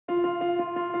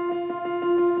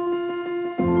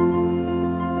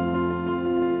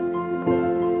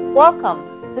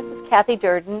Welcome, this is Kathy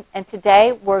Durdin, and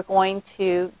today we're going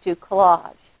to do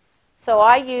collage. So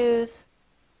I use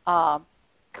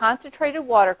concentrated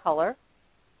watercolor,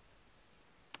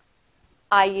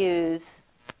 I use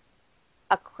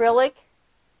acrylic,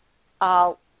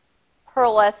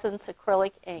 pearlescence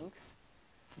acrylic inks.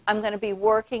 I'm going to be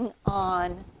working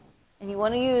on, and you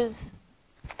want to use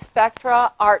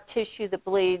Spectra art tissue that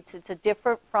bleeds. It's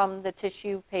different from the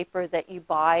tissue paper that you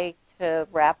buy to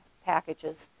wrap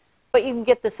packages, but you can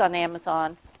get this on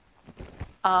Amazon.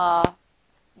 We're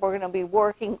going to be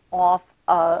working off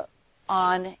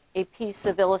on a piece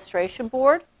of illustration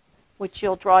board, which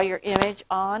you'll draw your image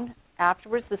on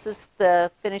afterwards. This is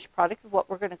the finished product of what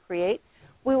we're going to create.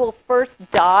 We will first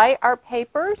dye our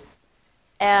papers,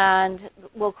 and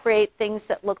we'll create things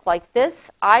that look like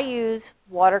this. I use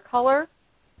watercolor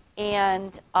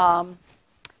and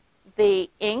the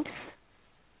inks,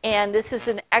 and this is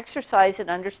an exercise in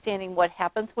understanding what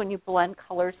happens when you blend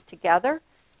colors together,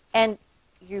 and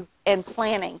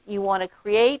planning. You want to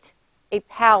create a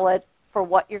palette for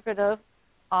what you're going to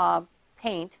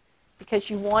paint, because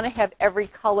you want to have every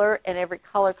color and every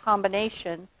color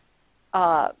combination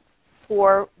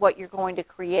for what you're going to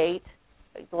create.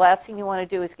 The last thing you want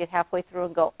to do is get halfway through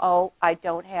and go, oh, I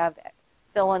don't have it.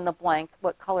 Fill in the blank,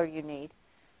 what color you need.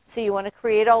 So you want to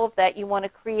create all of that. You want to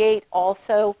create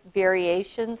also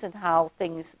variations in how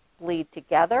things bleed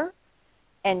together,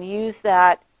 and use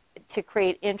that to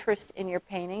create interest in your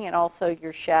painting and also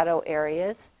your shadow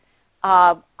areas.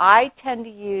 I tend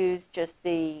to use just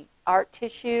the art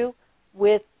tissue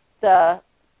with the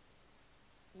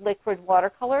liquid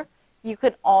watercolor. You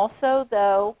can also,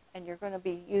 though, and you're going to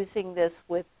be using this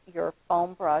with your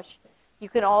foam brush, you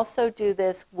can also do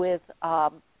this with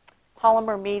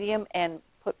polymer medium, and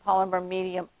put polymer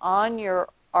medium on your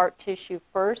art tissue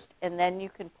first, and then you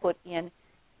can put in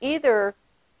either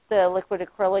the liquid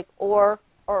acrylic or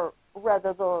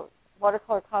rather the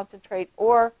watercolor concentrate,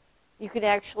 or you can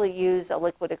actually use a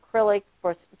liquid acrylic.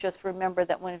 Just remember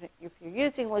that if you're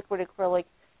using liquid acrylic,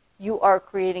 you are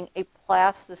creating a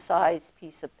plasticized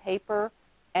piece of paper,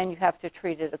 and you have to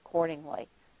treat it accordingly.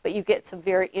 But you get some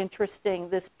very interesting,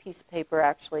 this piece of paper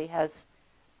actually has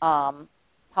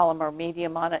polymer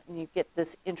medium on it, and you get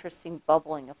this interesting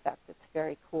bubbling effect. It's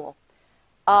very cool.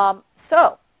 You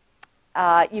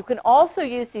can also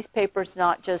use these papers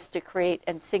not just to create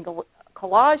a single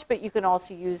collage, but you can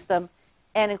also use them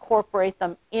and incorporate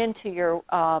them into your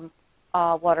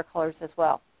watercolors as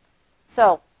well.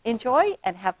 So enjoy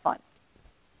and have fun.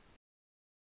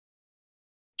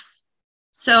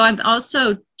 So I'm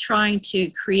also trying to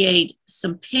create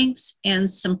some pinks and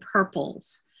some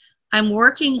purples. I'm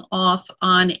working off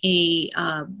on a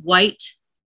white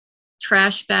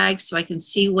trash bag so I can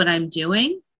see what I'm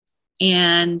doing.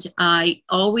 And I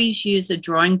always use a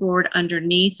drawing board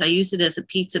underneath. I use it as a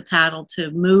pizza paddle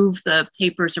to move the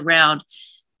papers around.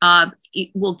 It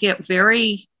will get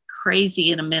very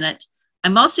crazy in a minute.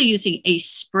 I'm also using a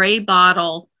spray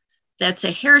bottle that's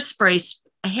a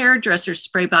hairdresser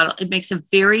spray bottle. It makes a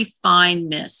very fine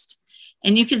mist.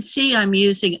 And you can see I'm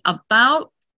using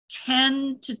about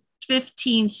 10 to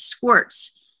 15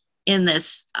 squirts in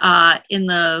this, in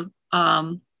the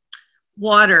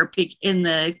water, in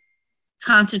the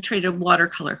concentrated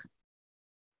watercolor.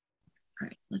 All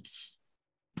right,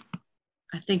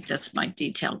 I think that's my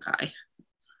detail guy.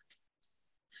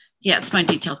 Yeah, it's my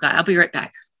detail guy. I'll be right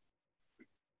back.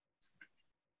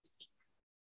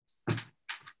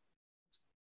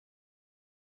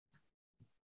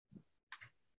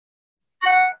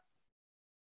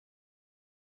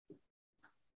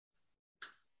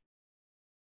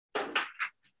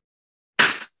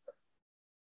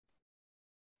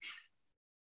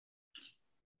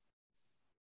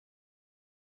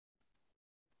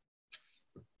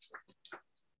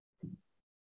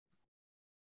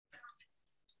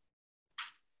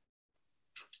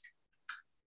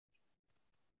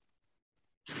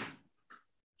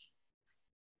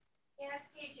 Yeah,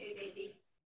 it's KJ, baby.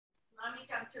 Mommy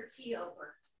dumped her tea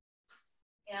over.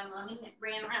 Yeah, Mommy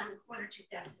ran around the corner too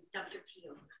fast and dumped her tea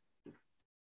over.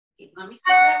 Okay, Mommy's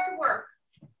going back to work.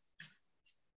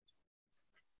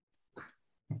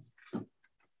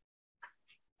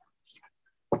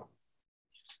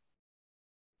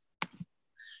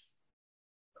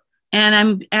 And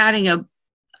I'm adding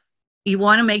you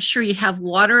want to make sure you have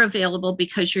water available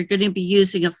because you're going to be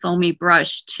using a foamy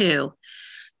brush too.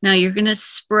 Now you're going to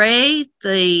spray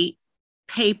the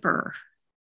paper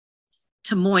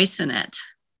to moisten it.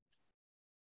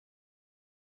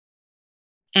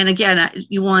 And again,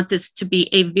 you want this to be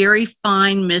a very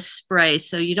fine mist spray,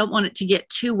 so you don't want it to get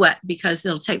too wet because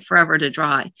it'll take forever to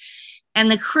dry. And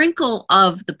the crinkle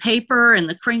of the paper and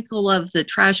the crinkle of the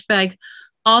trash bag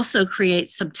also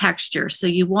creates some texture. So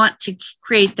you want to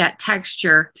create that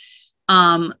texture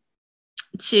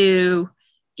to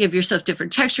give yourself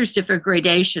different textures, different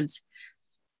gradations.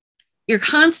 You're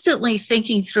constantly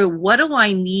thinking through, what do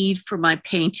I need for my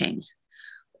painting?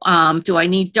 Do I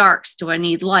need darks? Do I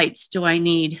need lights? Do I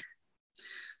need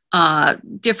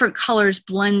different colors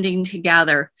blending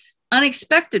together?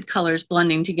 Unexpected colors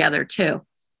blending together too.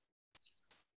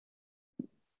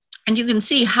 And you can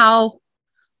see how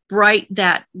bright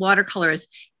that watercolor is.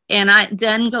 And I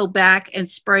then go back and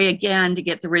spray again to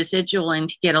get the residual in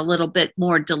to get a little bit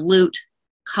more dilute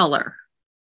color.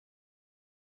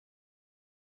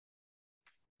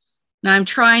 Now I'm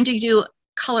trying to do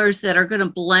colors that are going to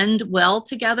blend well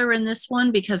together in this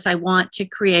one because I want to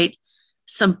create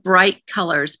some bright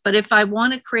colors. But if I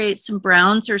want to create some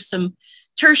browns or some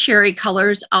tertiary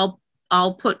colors, I'll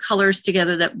put colors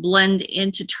together that blend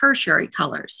into tertiary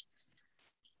colors.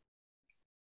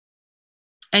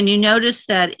 And you notice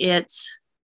that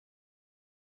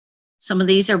some of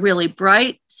these are really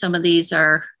bright, some of these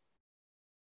are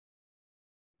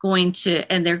going to,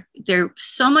 and they're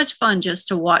so much fun just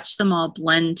to watch them all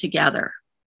blend together.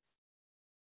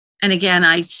 And again,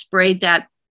 I sprayed that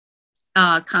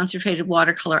concentrated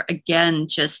watercolor again,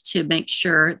 just to make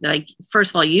sure that I,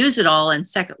 first of all, use it all, and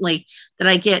secondly, that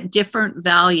I get different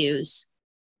values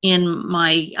in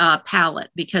my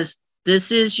palette, because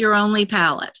this is your only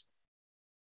palette.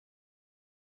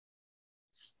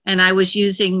 And I was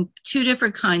using 2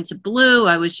 different kinds of blue.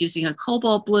 I was using a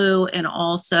cobalt blue and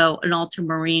also an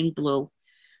ultramarine blue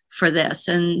for this.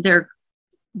 And they're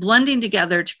blending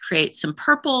together to create some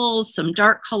purples, some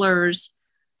dark colors,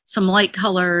 some light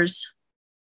colors.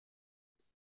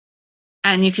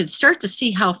 And you can start to see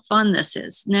how fun this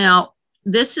is. Now,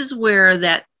 this is where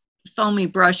that foamy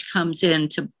brush comes in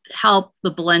to help the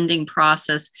blending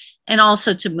process and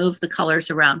also to move the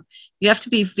colors around. You have to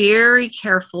be very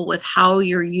careful with how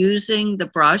you're using the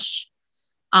brush.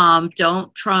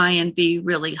 Don't try and be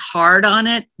really hard on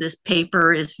it. This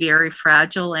paper is very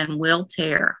fragile and will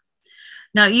tear.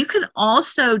 Now you can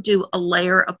also do a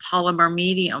layer of polymer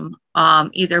medium,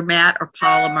 either matte or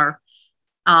polymer,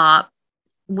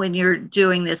 when you're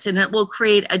doing this, and it will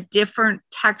create a different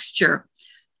texture.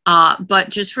 But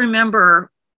just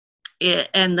remember,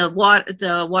 and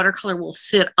the watercolor will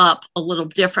sit up a little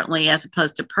differently as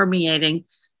opposed to permeating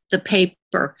the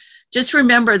paper. Just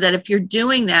remember that if you're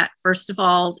doing that, first of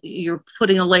all, you're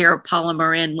putting a layer of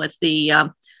polymer in with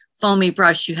the foamy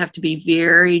brush. You have to be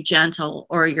very gentle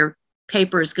or your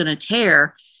paper is going to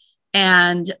tear.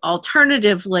 And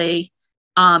alternatively,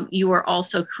 you are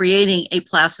also creating a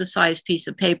plasticized piece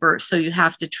of paper, so you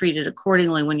have to treat it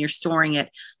accordingly when you're storing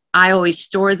it. I always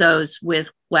store those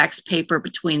with wax paper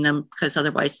between them because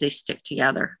otherwise they stick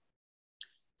together.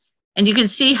 And you can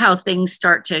see how things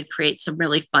start to create some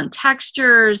really fun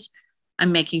textures.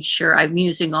 I'm making sure I'm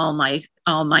using all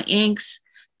my inks.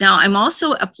 Now I'm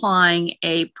also applying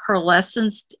a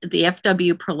pearlescence, the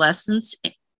FW pearlescence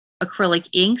acrylic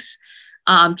inks,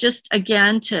 just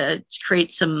again to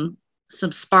create some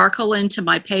sparkle into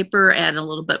my paper, add a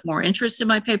little bit more interest in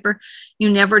my paper. You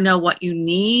never know what you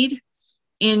need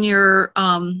in your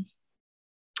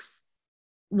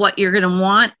what you're going to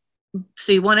want,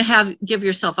 so you want to give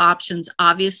yourself options.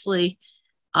 Obviously,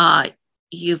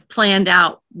 you've planned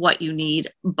out what you need,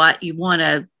 but you want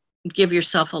to give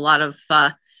yourself a lot of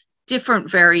different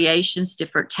variations,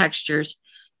 different textures.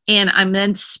 And I'm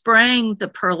then spraying the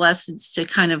pearlescence to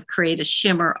kind of create a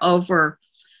shimmer over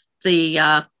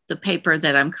the paper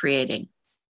that I'm creating.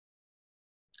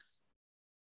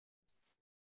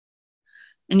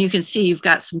 And you can see you've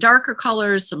got some darker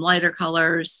colors, some lighter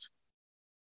colors,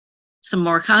 some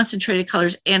more concentrated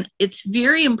colors. And it's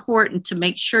very important to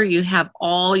make sure you have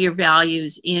all your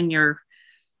values in your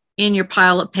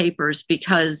pile of papers,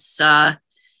 because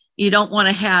you don't want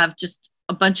to have just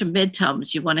a bunch of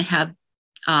midtones. You want to have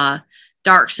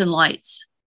darks and lights.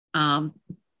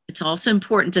 It's also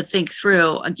important to think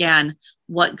through, again,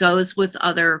 what goes with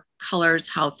other colors,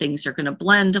 how things are going to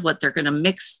blend, what they're going to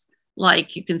mix.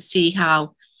 Like you can see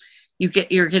how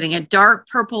you're getting a dark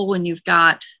purple when you've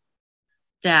got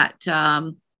that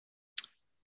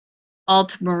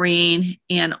ultramarine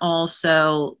and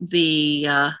also the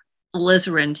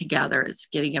alizarin together. It's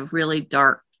getting a really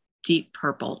dark, deep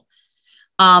purple.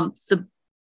 The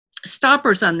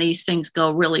stoppers on these things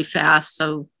go really fast,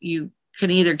 so you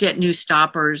can either get new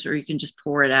stoppers or you can just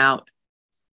pour it out.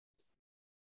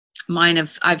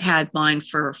 I've had mine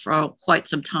for quite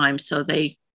some time, so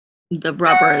the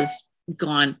rubber is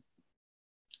gone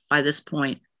by this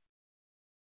point.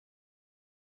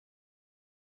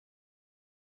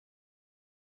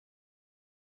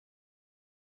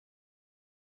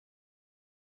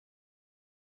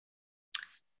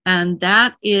 And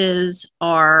that is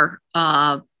our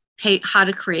how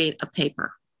to create a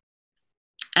paper.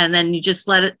 And then you just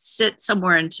let it sit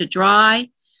somewhere and to dry.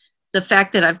 The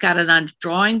fact that I've got it on a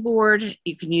drawing board,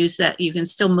 you can use that. You can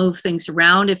still move things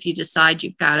around if you decide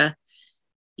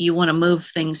you want to move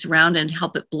things around and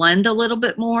help it blend a little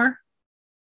bit more.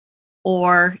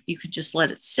 Or you could just let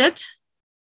it sit.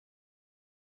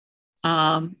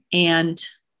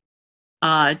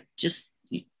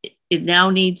 It now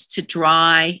needs to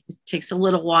dry. It takes a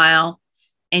little while.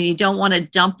 And you don't want to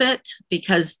dump it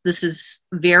because this is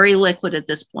very liquid at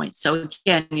this point. So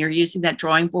again, you're using that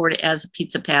drawing board as a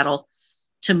pizza paddle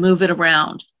to move it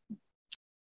around.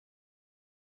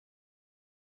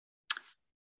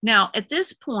 Now, at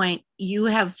this point, you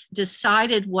have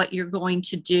decided what you're going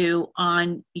to do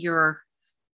on your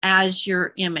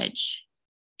image,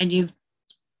 and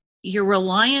you're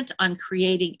reliant on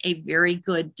creating a very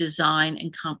good design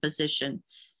and composition,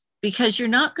 because you're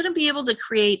not going to be able to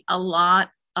create a lot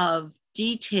of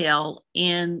detail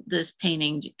in this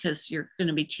painting because you're going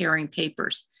to be tearing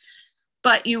papers.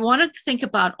 But you want to think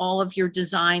about all of your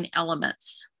design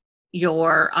elements,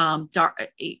 your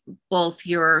both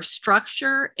your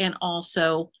structure and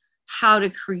also how to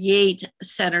create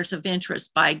centers of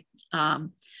interest by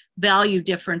value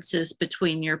differences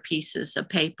between your pieces of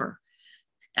paper.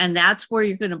 And that's where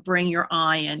you're going to bring your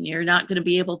eye in. You're not going to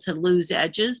be able to lose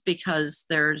edges because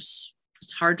it's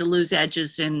hard to lose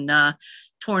edges in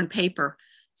torn paper.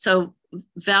 So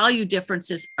value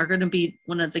differences are going to be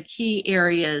one of the key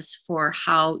areas for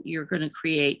how you're going to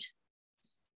create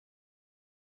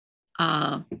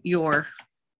your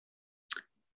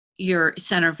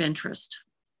center of interest.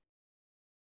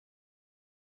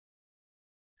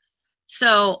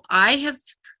 So I have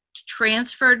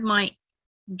transferred my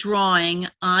drawing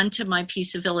onto my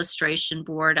piece of illustration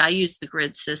board. I use the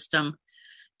grid system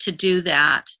to do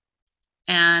that.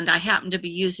 And I happen to be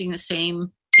using the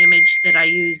same image that I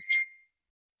used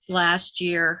last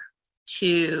year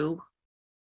to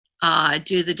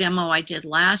do the demo I did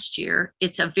last year.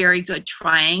 It's a very good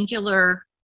triangular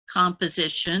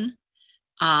composition.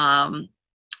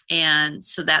 And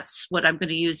so that's what I'm going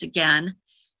to use again.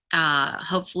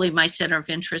 Hopefully my center of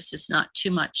interest is not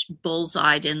too much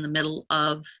bullseyed in the middle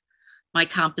of my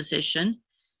composition.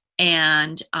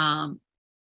 And I'm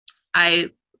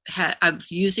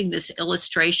using this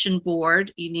illustration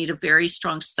board. You need a very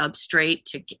strong substrate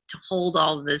to hold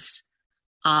all of this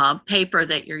paper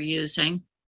that you're using.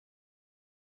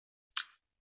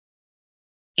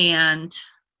 And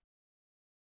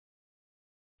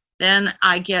then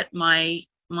I get my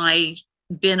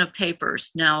bin of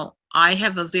papers. Now, I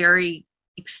have a very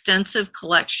extensive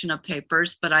collection of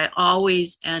papers, but I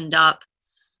always end up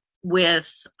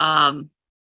with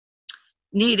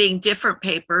needing different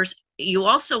papers. You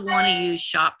also want to use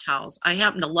shop towels. I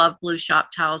happen to love blue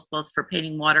shop towels, both for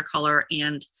painting watercolor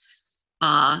and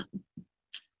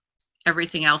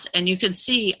everything else. And you can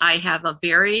see I have a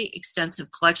very extensive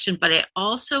collection, but I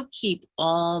also keep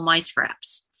all my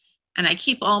scraps. And I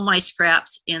keep all my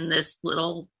scraps in this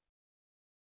little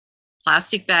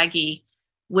plastic baggie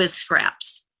with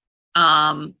scraps,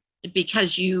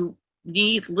 because you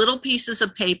need little pieces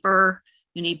of paper,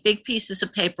 you need big pieces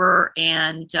of paper,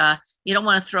 and you don't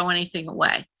want to throw anything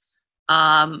away.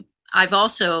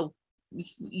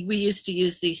 We used to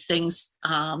use these things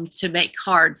to make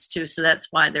cards too, so that's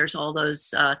why there's all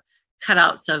those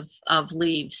cutouts of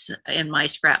leaves in my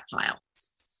scrap pile.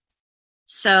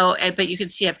 So, but you can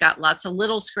see I've got lots of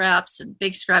little scraps and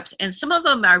big scraps, and some of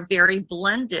them are very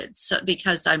blended. So,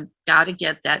 because I've got to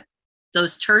get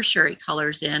those tertiary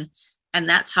colors in, and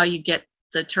that's how you get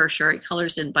the tertiary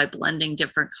colors in, by blending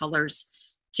different colors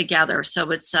together.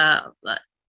 So it's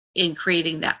in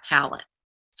creating that palette.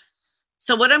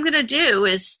 So what I'm going to do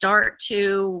is start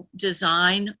to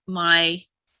design my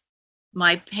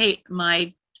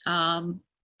painting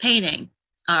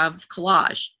of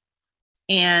collage.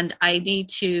 And I need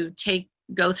to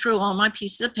go through all my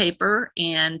pieces of paper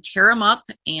and tear them up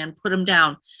and put them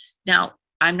down. Now,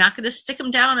 I'm not going to stick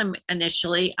them down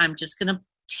initially. I'm just going to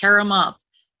tear them up,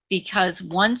 because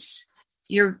once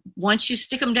you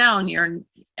stick them down, you're,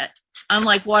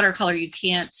 unlike watercolor, you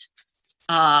can't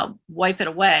wipe it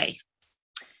away.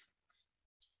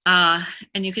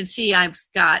 And you can see I've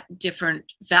got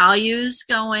different values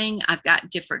going. I've got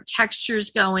different textures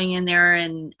going in there,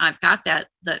 and I've got that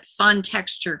fun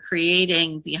texture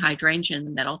creating the hydrangea in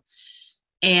the middle.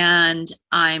 And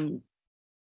I'm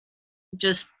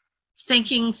just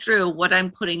thinking through what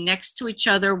I'm putting next to each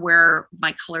other, where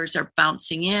my colors are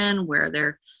bouncing in,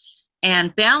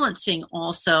 and balancing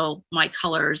also my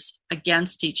colors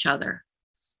against each other,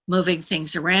 moving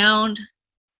things around.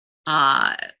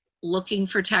 uh, looking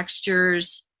for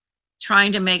textures,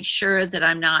 trying to make sure that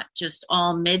I'm not just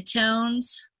all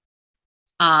midtones,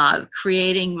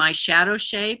 creating my shadow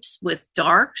shapes with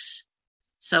darks.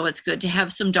 So it's good to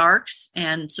have some darks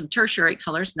and some tertiary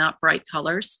colors, not bright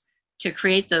colors, to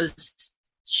create those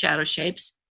shadow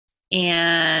shapes.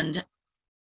 And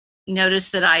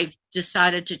notice that I've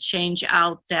decided to change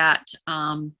out that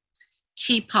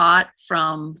teapot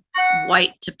from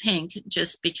white to pink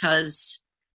just because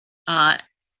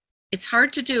it's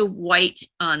hard to do white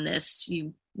on this.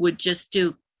 You would just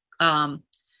do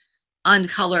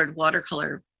uncolored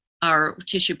watercolor or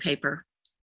tissue paper.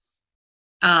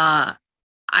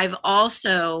 I've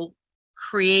also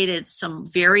created some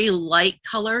very light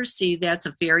colors. See, that's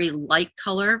a very light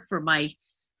color for my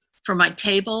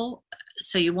table.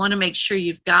 So you want to make sure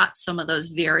you've got some of those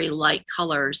very light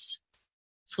colors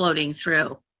floating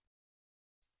through.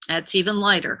 That's even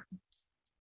lighter.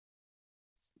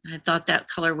 I thought that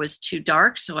color was too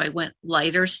dark, so I went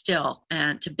lighter still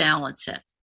and to balance it.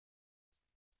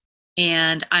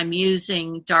 And I'm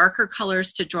using darker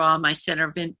colors to draw my center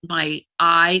of my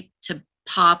eye to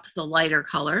pop the lighter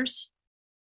colors.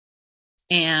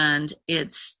 And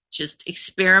it's just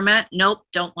experiment. Nope,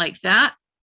 don't like that.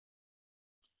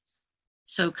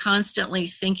 So constantly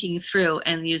thinking through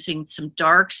and using some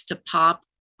darks to pop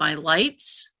my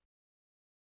lights.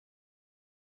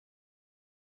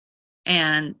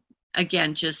 And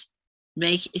again, just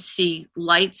see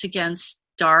lights against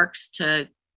darks to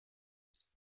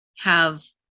have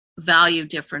value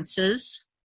differences.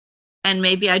 And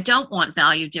maybe I don't want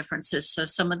value differences. So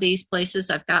some of these places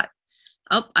I've got,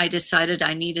 I decided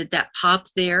I needed that pop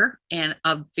there and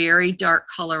a very dark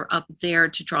color up there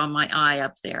to draw my eye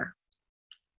up there.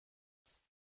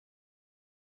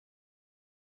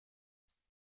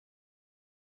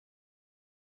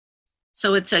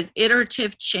 So it's an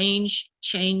iterative change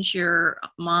your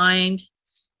mind.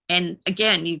 And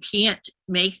again, you can't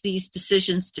make these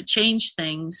decisions to change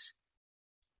things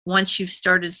once you've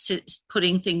started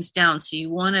putting things down. So you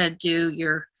want to do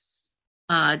your,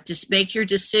 just make your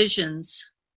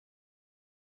decisions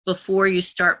before you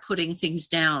start putting things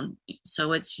down.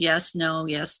 So it's yes, no,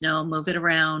 move it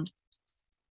around.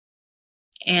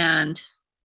 And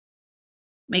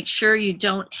make sure you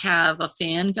don't have a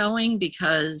fan going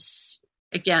because,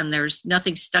 again, there's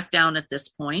nothing stuck down at this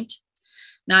point.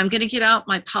 Now I'm going to get out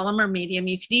my polymer medium.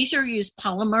 You can either use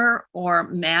polymer or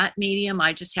matte medium.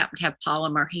 I just happen to have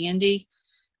polymer handy.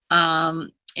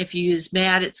 If you use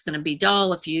matte, it's going to be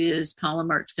dull. If you use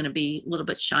polymer, it's going to be a little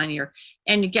bit shinier.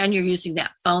 And again, you're using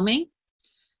that foaming.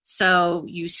 So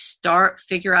you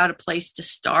figure out a place to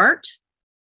start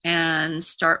and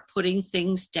start putting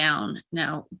things down.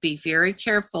 Now, be very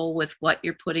careful with what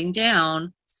you're putting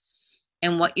down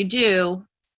and what you do.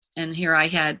 And here I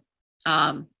had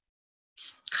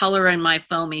color in my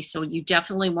foamy, so you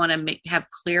definitely want to have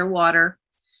clear water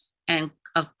and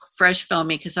a fresh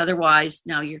foamy, because otherwise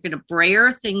now you're going to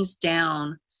brayer things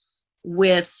down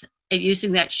with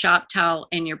using that shop towel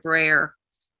and your brayer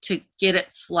to get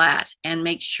it flat, and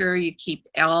make sure you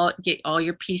get all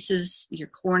your pieces, your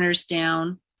corners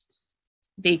down.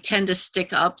 They tend to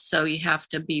stick up, so you have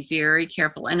to be very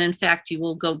careful. And in fact, you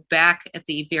will go back at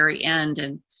the very end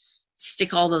and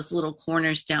stick all those little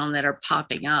corners down that are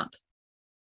popping up.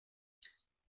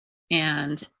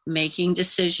 And making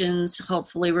decisions,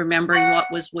 hopefully remembering what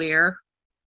was where,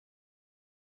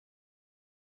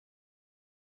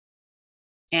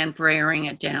 and brayering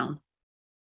it down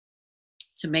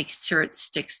to make sure it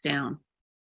sticks down.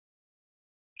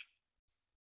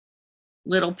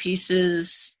 Little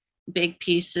pieces, big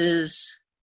pieces,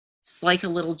 it's like a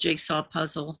little jigsaw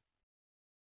puzzle.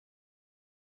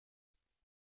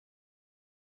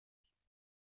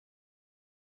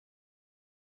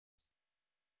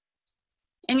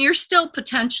 And you're still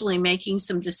potentially making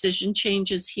some decision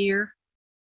changes here,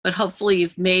 but hopefully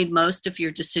you've made most of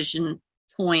your decision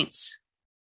points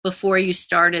before you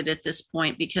started at this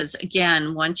point, because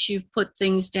again, once you've put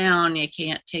things down, you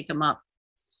can't take them up.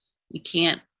 You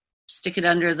can't stick it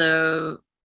under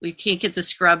you can't get the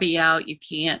scrubby out. You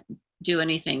can't do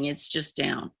anything. It's just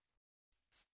down.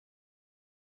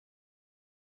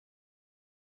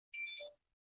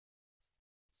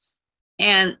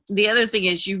 And the other thing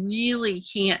is you really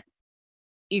can't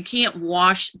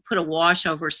put a wash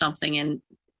over something and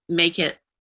make it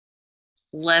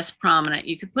less prominent.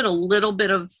 You could put a little bit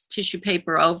of tissue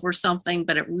paper over something,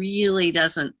 but it really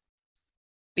doesn't,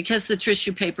 because the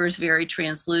tissue paper is very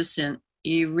translucent.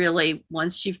 You really,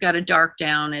 once you've got a dark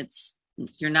down,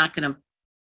 you're not going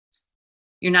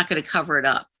to cover it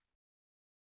up.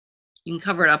 You can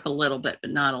cover it up a little bit, but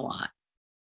not a lot.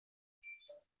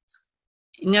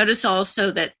 Notice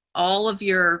also that all of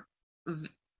your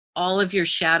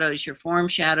shadows, your form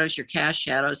shadows, your cast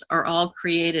shadows, are all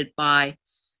created by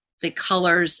the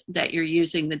colors that you're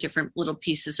using, the different little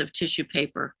pieces of tissue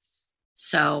paper.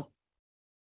 So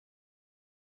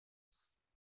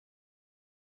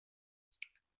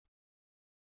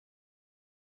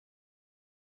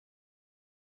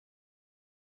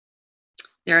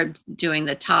they're doing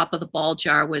the top of the ball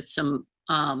jar with some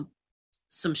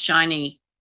shiny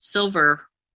silver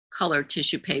colored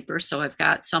tissue paper. So I've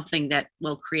got something that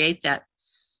will create that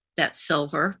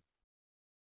silver.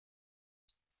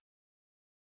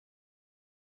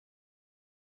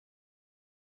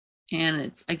 And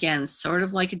it's, again, sort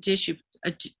of like a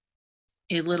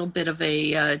little bit of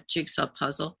a jigsaw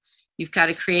puzzle. You've got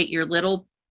to create your little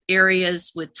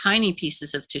areas with tiny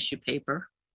pieces of tissue paper.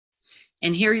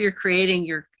 And here you're creating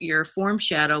your form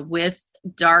shadow with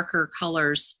darker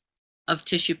colors of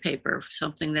tissue paper,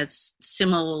 something that's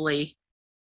similarly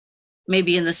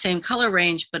maybe in the same color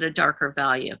range, but a darker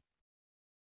value.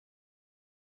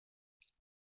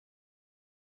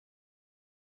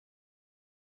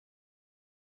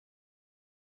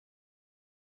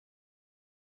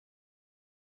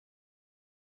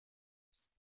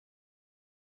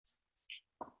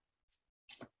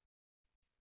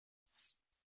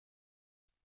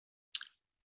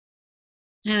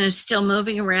 And it's still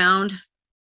moving around.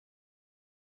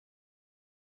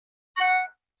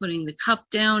 Putting the cup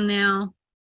down now.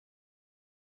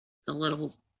 The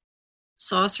little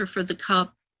saucer for the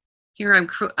cup. Here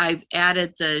I've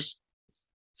added the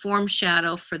form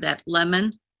shadow for that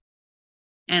lemon.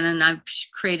 And then I've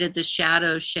created the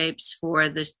shadow shapes for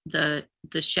the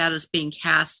shadows being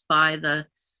cast by the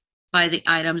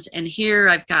items. And here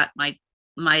I've got my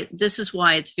this is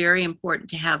why it's very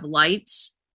important to have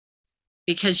lights,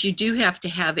 because you do have to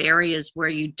have areas where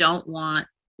you don't want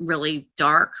really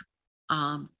dark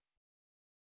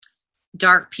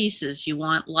pieces. You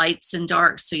want lights and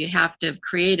darks, so you have to have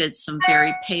created some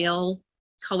very pale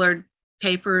colored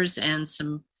papers and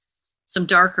some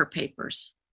darker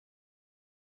papers.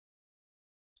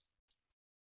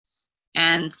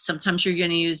 And sometimes you're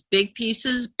going to use big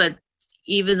pieces, but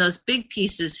even those big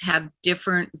pieces have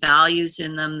different values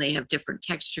in them. They have different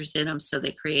textures in them, so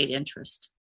they create interest.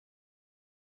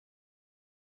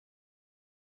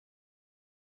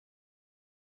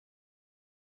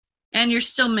 And you're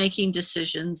still making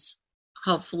decisions,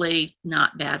 hopefully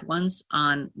not bad ones,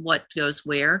 on what goes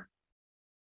where.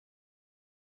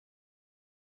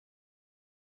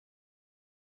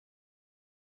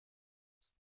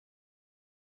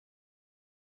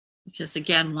 Because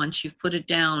again, once you've put it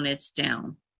down, it's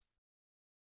down.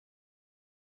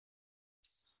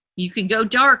 You can go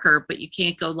darker, but you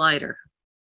can't go lighter.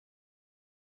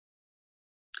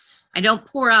 I don't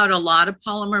pour out a lot of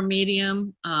polymer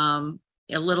medium.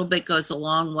 A little bit goes a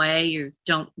long way. You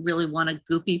don't really want a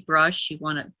goopy brush. You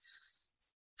want to,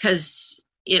 because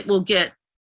it will get,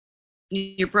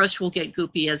 your brush will get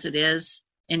goopy as it is,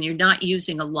 and you're not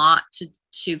using a lot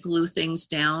to glue things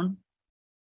down.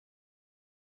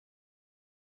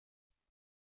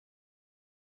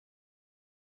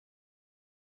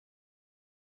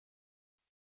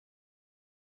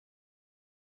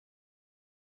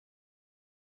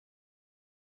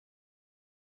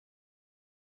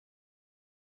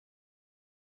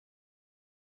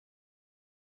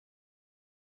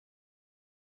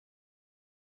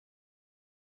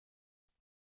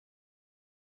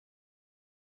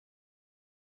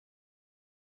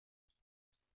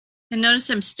 And notice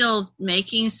I'm still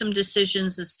making some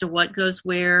decisions as to what goes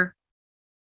where.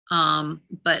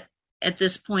 But at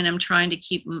this point, I'm trying to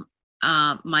keep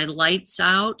my lights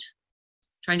out,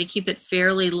 trying to keep it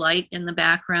fairly light in the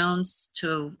backgrounds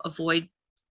to avoid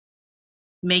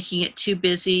making it too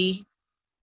busy,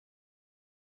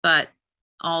 but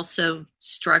also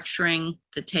structuring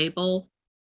the table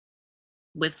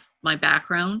with my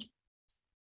background.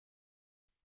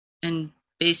 And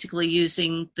basically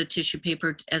using the tissue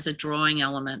paper as a drawing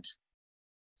element.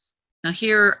 Now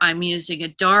here I'm using a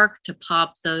dark to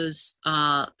pop those,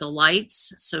 the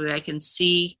lights, so I can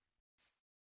see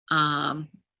the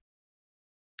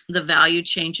value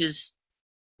changes.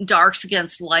 Darks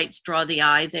against lights draw the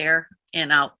eye there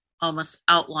and almost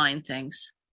outline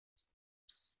things.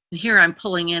 And here I'm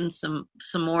pulling in some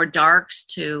more darks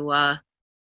to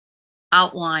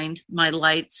outline my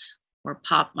lights or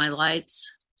pop my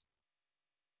lights.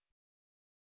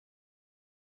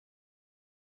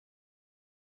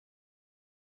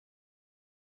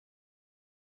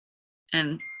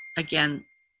 And again,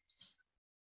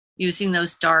 using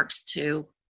those darks to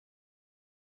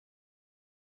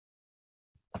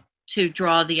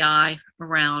draw the eye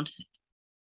around.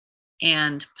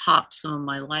 and pop some of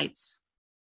my lights.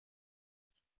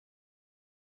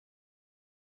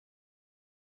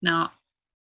 Now,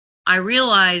 I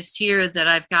realized here that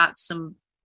I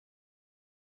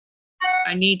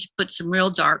need to put some real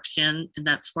darks in, and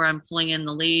that's where I'm pulling in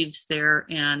the leaves there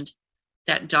and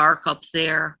that dark up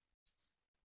there.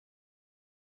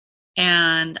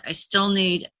 And I still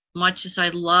need, much as I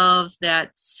love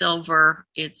that silver,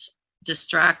 it's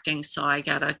distracting, so I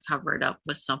gotta cover it up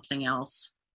with something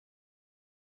else.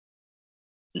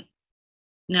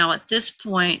 Now at this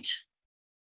point,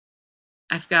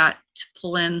 I've got to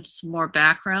pull in some more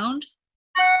background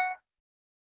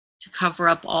to cover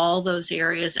up all those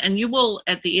areas. And you will,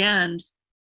 at the end,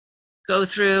 go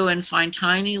through and find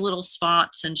tiny little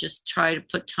spots and just try to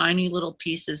put tiny little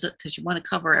pieces, because you want to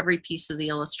cover every piece of the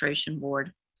illustration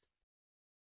board.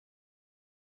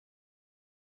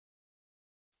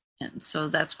 And so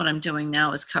that's what I'm doing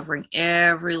now, is covering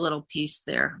every little piece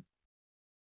there.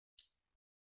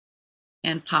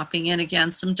 And popping in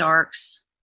again some darks.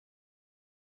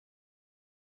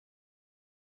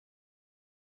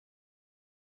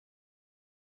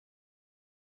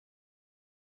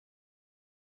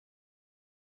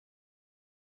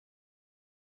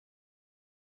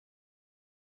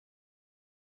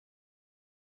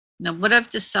 Now, what I've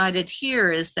decided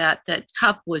here is that that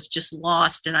cup was just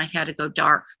lost and I had to go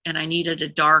dark, and I needed a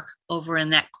dark over in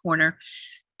that corner.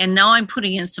 And now I'm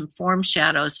putting in some form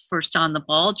shadows, first on the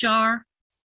ball jar,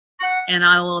 and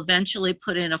I will eventually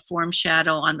put in a form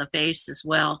shadow on the vase as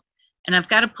well. And I've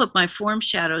got to put my form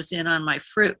shadows in on my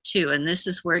fruit too. And this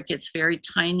is where it gets very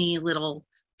tiny little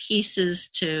pieces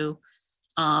to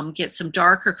get some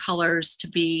darker colors to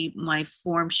be my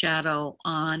form shadow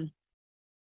on,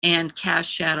 and cast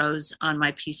shadows on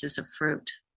my pieces of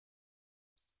fruit.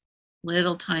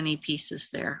 Little tiny pieces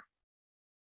there.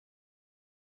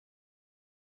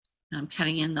 I'm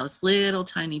cutting in those little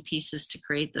tiny pieces to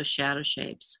create those shadow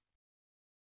shapes,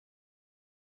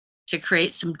 to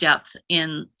create some depth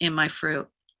in my fruit.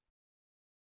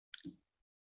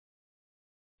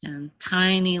 And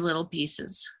tiny little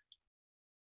pieces.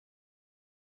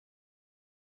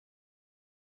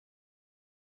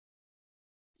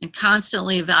 And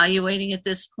constantly evaluating at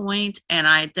this point, and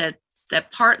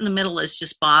that part in the middle is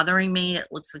just bothering me. It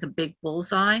looks like a big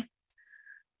bullseye.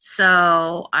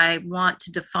 So I want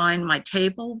to define my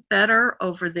table better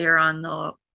over there on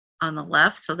the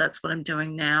left. So that's what I'm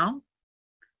doing now.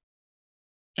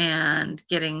 And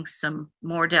getting some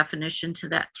more definition to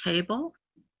that table,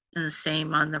 and the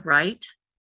same on the right.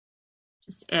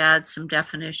 Just add some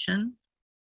definition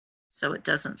so it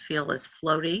doesn't feel as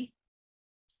floaty.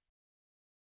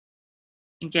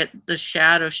 And get the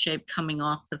shadow shape coming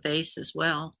off the vase as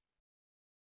well.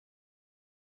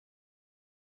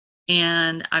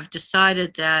 And I've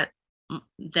decided that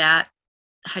that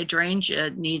hydrangea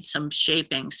needs some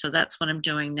shaping. So that's what I'm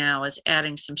doing now, is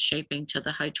adding some shaping to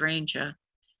the hydrangea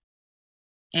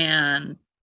and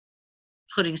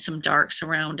putting some darks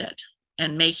around it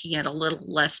and making it a little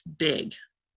less big.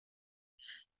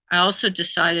 I also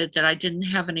decided that I didn't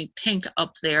have any pink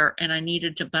up there, and I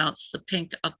needed to bounce the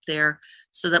pink up there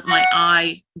so that my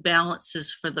eye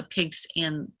balances for the pinks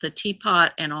in the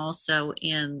teapot and also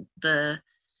in the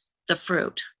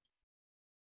fruit.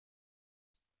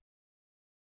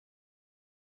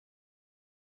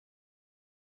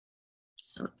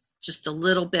 So it's just a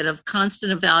little bit of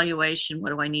constant evaluation.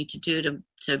 What do I need to do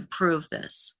to improve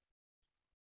this?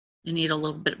 I need a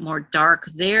little bit more dark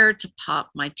there to pop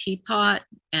my teapot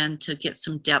and to get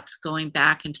some depth going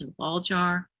back into the ball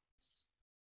jar.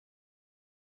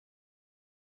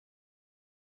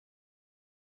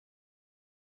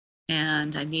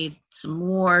 And I need some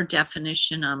more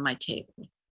definition on my table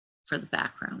for the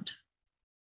background.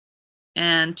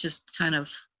 And just kind of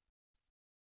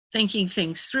thinking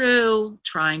things through,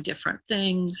 trying different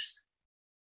things.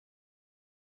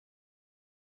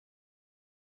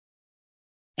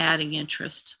 Adding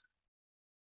interest.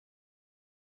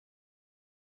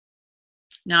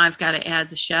 Now I've got to add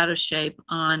the shadow shape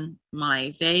on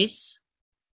my vase.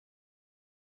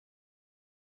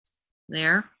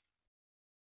 There.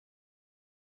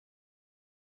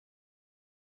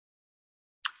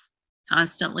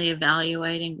 Constantly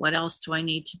evaluating what else do I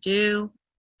need to do.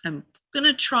 I'm going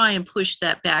to try and push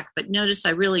that back, but notice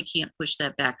I really can't push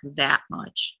that back that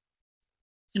much.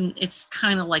 And it's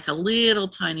kind of like a little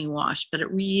tiny wash, but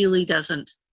it really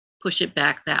doesn't push it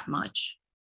back that much.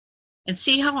 And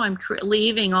see how I'm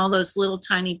leaving all those little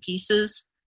tiny pieces?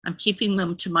 I'm keeping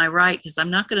them to my right because I'm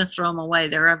not going to throw them away.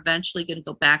 They're eventually going to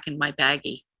go back in my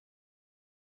baggie.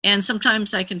 And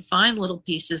sometimes I can find little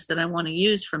pieces that I want to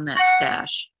use from that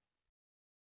stash,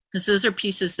 because those are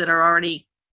pieces that are already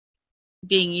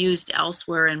being used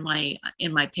elsewhere in my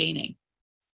painting.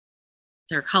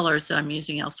 They're colors that I'm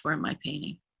using elsewhere in my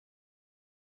painting.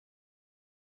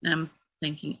 And I'm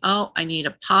thinking, oh, I need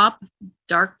a pop,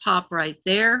 dark pop right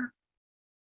there.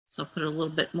 So I'll put a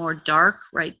little bit more dark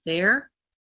right there.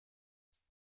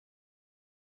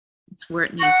 It's where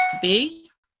it needs to be.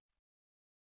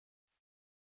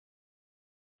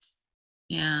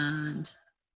 And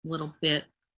a little bit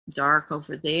dark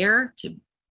over there to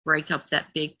break up that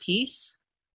big piece.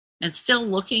 And still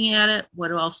looking at it,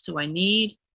 what else do I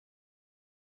need?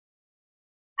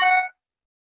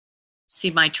 See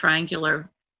my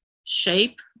triangular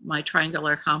shape, my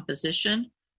triangular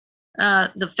composition.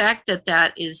 The fact that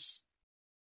that is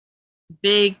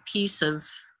big piece of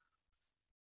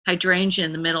hydrangea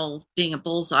in the middle being a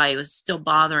bullseye was still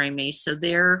bothering me. So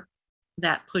there,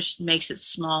 that push makes it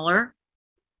smaller,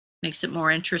 makes it more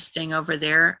interesting over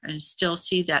there, and still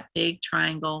see that big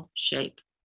triangle shape.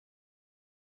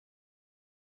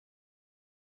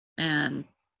 And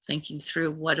thinking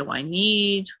through, what do I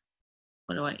need?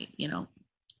 What do I,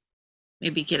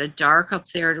 maybe get a dark up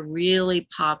there to really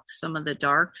pop some of the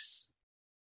darks.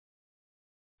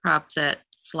 Prop that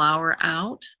flower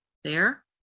out there.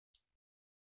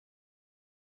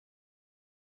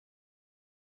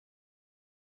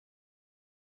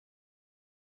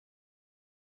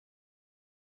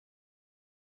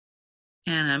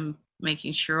 And I'm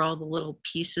making sure all the little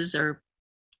pieces are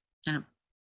kind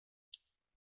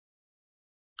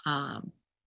of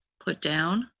put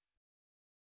down.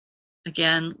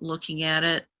 Again, looking at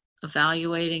it,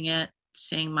 evaluating it,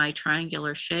 seeing my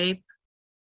triangular shape,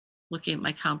 looking at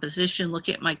my composition,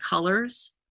 looking at my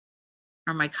colors.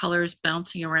 Are my colors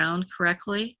bouncing around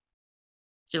correctly?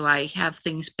 Do I have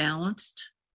things balanced?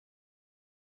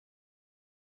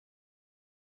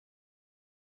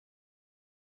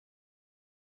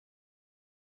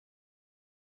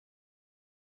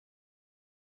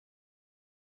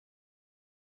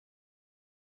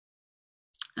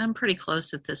 I'm pretty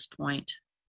close at this point.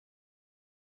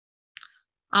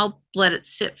 I'll let it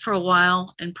sit for a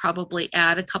while and probably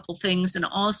add a couple things. And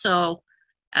also,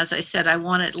 as I said, I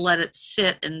want to let it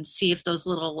sit and see if those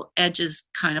little edges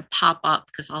kind of pop up,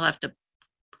 because I'll have to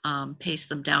paste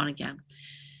them down again.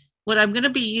 What I'm going to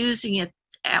be using it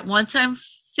at, once I'm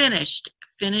finished,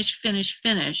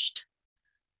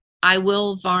 I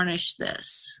will varnish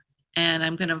this. And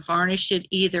I'm going to varnish it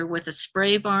either with a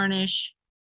spray varnish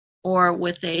or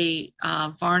with a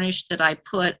varnish that I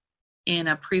put in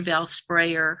a Preval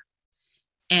sprayer,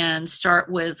 and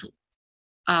start with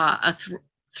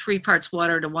 3 parts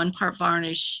water to 1 part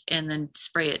varnish, and then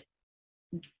spray it,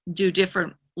 do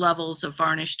different levels of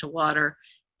varnish to water,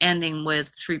 ending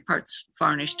with 3 parts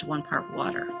varnish to 1 part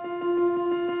water.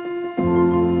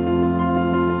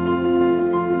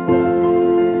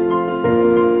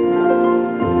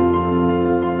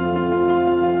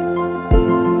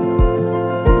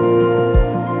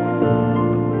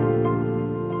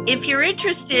 If you're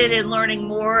interested in learning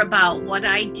more about what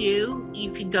I do,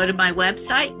 you can go to my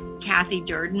website, Kathy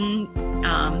Durdin,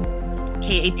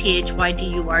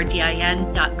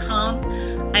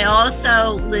 KATHYDURDIN.com. I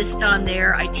also list on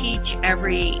there, I teach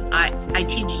I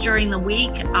teach during the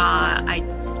week.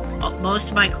 Most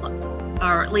of my,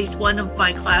 or at least one of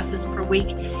my classes per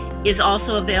week is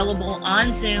also available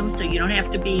on Zoom, so you don't have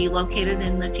to be located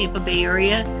in the Tampa Bay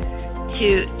area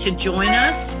to join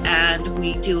us. And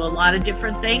we do a lot of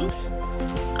different things.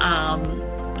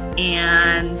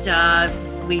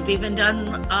 We've even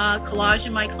done collage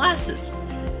in my classes.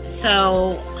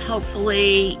 So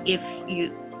hopefully if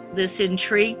this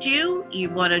intrigued you, you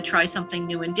want to try something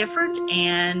new and different.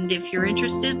 And if you're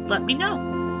interested, let me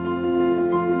know.